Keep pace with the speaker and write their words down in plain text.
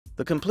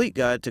The Complete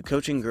Guide to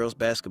Coaching Girls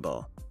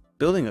Basketball,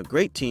 Building a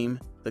Great Team,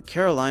 the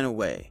Carolina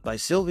Way by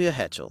Sylvia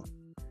Hatchell.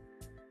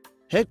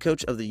 Head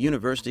coach of the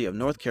University of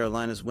North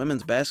Carolina's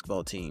women's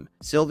basketball team,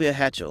 Sylvia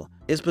Hatchell,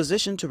 is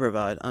positioned to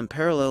provide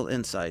unparalleled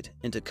insight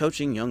into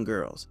coaching young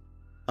girls,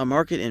 a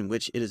market in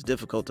which it is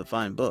difficult to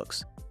find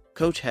books.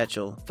 Coach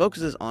Hatchell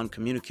focuses on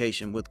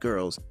communication with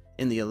girls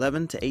in the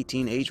 11 to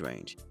 18 age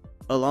range.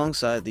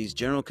 Alongside these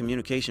general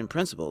communication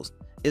principles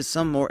is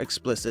some more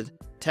explicit,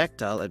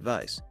 tactile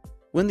advice.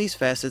 When these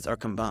facets are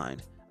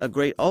combined, a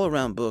great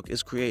all-around book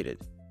is created,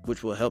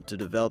 which will help to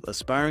develop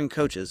aspiring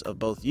coaches of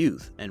both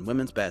youth and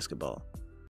women's basketball.